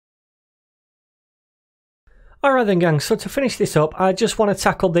Alright then gang, so to finish this up, I just want to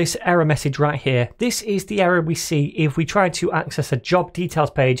tackle this error message right here. This is the error we see if we try to access a job details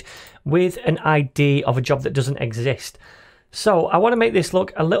page with an ID of a job that doesn't exist. So I want to make this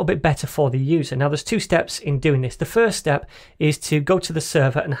look a little bit better for the user. Now there's two steps in doing this. The first step is to go to the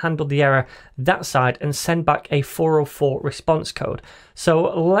server and handle the error that side and send back a 404 response code. So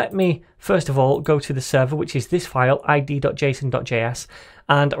let me first of all go to the server, which is this file, id.json.js.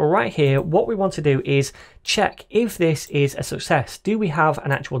 And right here, what we want to do is check if this is a success. Do we have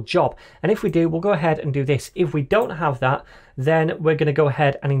an actual job? And if we do, we'll go ahead and do this. If we don't have that, then we're going to go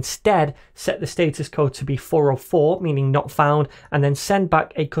ahead and instead set the status code to be 404, meaning not found, and then send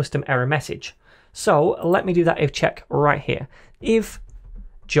back a custom error message. So let me do that if check right here. If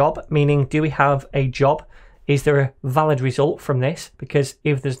job, meaning do we have a job? Is there a valid result from this? Because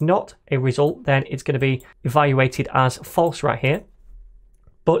if there's not a result, then it's going to be evaluated as false right here.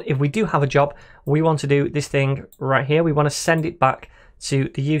 But if we do have a job, we want to do this thing right here. We want to send it back to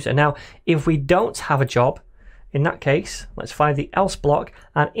the user. Now, if we don't have a job, in that case, let's find the else block.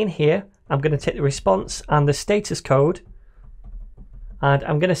 And in here, I'm going to take the response and the status code, and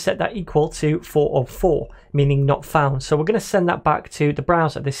I'm going to set that equal to 404, meaning not found. So we're going to send that back to the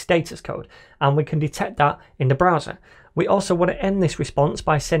browser, this status code, and we can detect that in the browser. We also want to end this response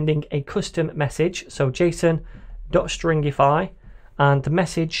by sending a custom message. So json.stringify. And the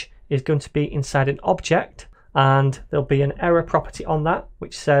message is going to be inside an object, and there'll be an error property on that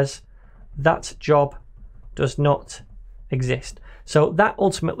which says that job does not exist. So that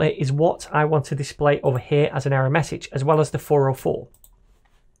ultimately is what I want to display over here as an error message, as well as the 404.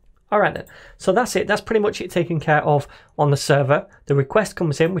 Alright then, so that's it. That's pretty much it taken care of on the server. The request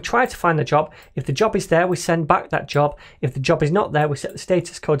comes in, we try to find the job. If the job is there, we send back that job. If the job is not there, we set the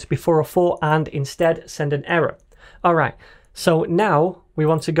status code to be 404 and instead send an error. Alright. So now we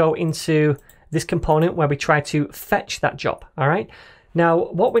want to go into this component where we try to fetch that job. All right. Now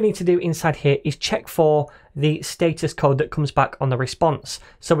what we need to do inside here is check for the status code that comes back on the response.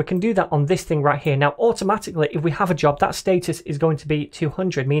 So we can do that on this thing right here. Now automatically, if we have a job, that status is going to be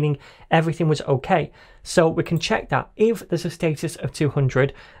 200, meaning everything was okay. So we can check that. If there's a status of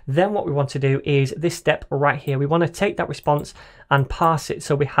 200, then what we want to do is this step right here. We want to take that response and pass it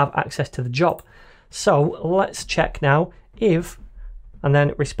so we have access to the job. So let's check now. If, and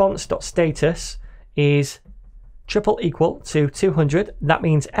then response.status is triple equal to 200, that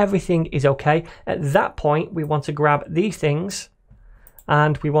means everything is okay. At that point, we want to grab these things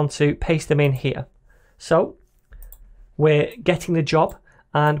and we want to paste them in here. So we're getting the job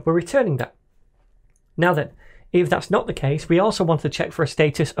and we're returning that. Now then, if that's not the case, we also want to check for a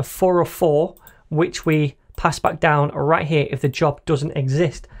status of 404, which we pass back down right here if the job doesn't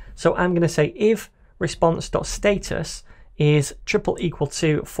exist. So I'm going to say if response.status is triple equal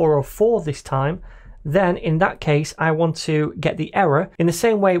to 404 this time, then in that case I want to get the error in the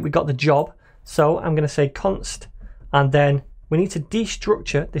same way we got the job. So I'm going to say const, and then we need to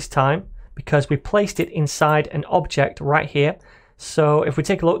destructure this time because we placed it inside an object right here. So if we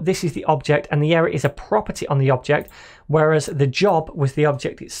take a look, this is the object and the error is a property on the object, whereas the job was the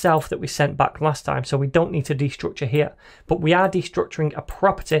object itself that we sent back last time. So we don't need to destructure here, but we are destructuring a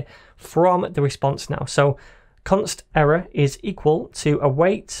property from the response now. So const error is equal to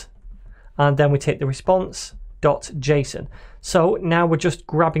await, and then we take the response.json. So now we're just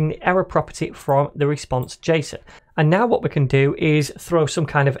grabbing the error property from the response JSON. And now what we can do is throw some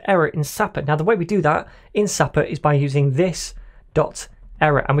kind of error in Sapper. Now the way we do that in Sapper is by using this dot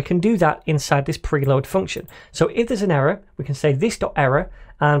error, and we can do that inside this preload function. So if there's an error, we can say this dot error,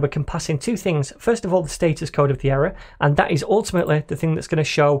 and we can pass in two things. First of all, the status code of the error, and that is ultimately the thing that's going to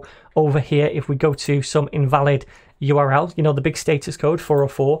show over here if we go to some invalid URL, you know, the big status code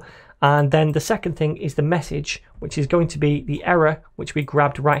 404. And then the second thing is the message, which is going to be the error which we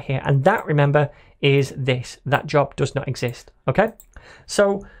grabbed right here, and that, remember, is this: that job does not exist. Okay,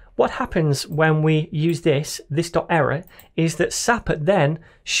 so what happens when we use this dot error is that Sapper then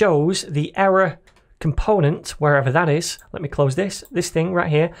shows the error component wherever that is. Let me close this thing right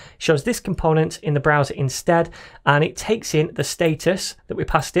here, shows this component in the browser instead, and it takes in the status that we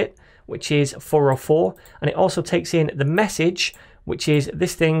passed it, which is 404, and it also takes in the message, which is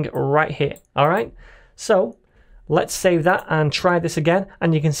this thing right here. All right, so let's save that and try this again,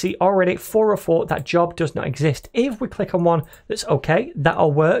 and you can see already 404, that job does not exist. If we click on one that's okay, that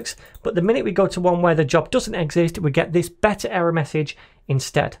all works, but the minute we go to one where the job doesn't exist, we get this better error message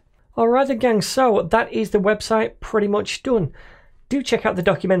instead. Alright then gang, so that is the website pretty much done. Do check out the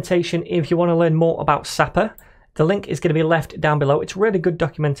documentation if you want to learn more about Sapper. The link is going to be left down below. It's really good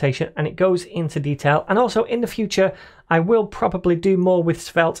documentation and it goes into detail. And also in the future, I will probably do more with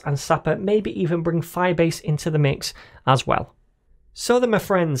Svelte and Sapper, maybe even bring Firebase into the mix as well. So then, my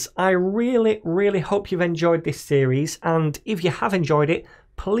friends, I really hope you've enjoyed this series. And if you have enjoyed it,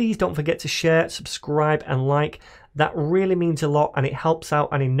 please don't forget to share, subscribe and like. That really means a lot and it helps out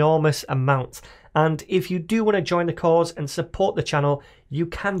an enormous amount. And if you do want to join the cause and support the channel, you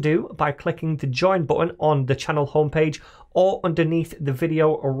can do by clicking the join button on the channel homepage or underneath the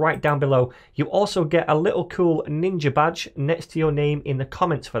video right down below. You also get a little cool ninja badge next to your name in the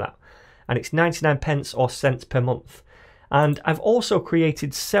comments for that. And it's 99 pence or cents per month. And I've also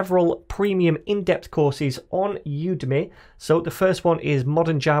created several premium in-depth courses on Udemy. So the first one is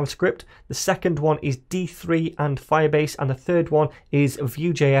Modern JavaScript, the second one is D3 and Firebase, and the third one is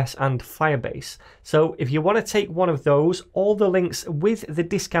Vue.js and Firebase. So if you want to take one of those, all the links with the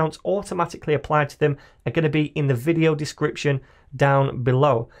discounts automatically applied to them are going to be in the video description down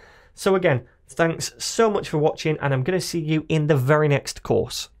below. So again, thanks so much for watching, and I'm going to see you in the very next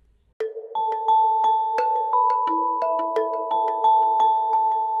course.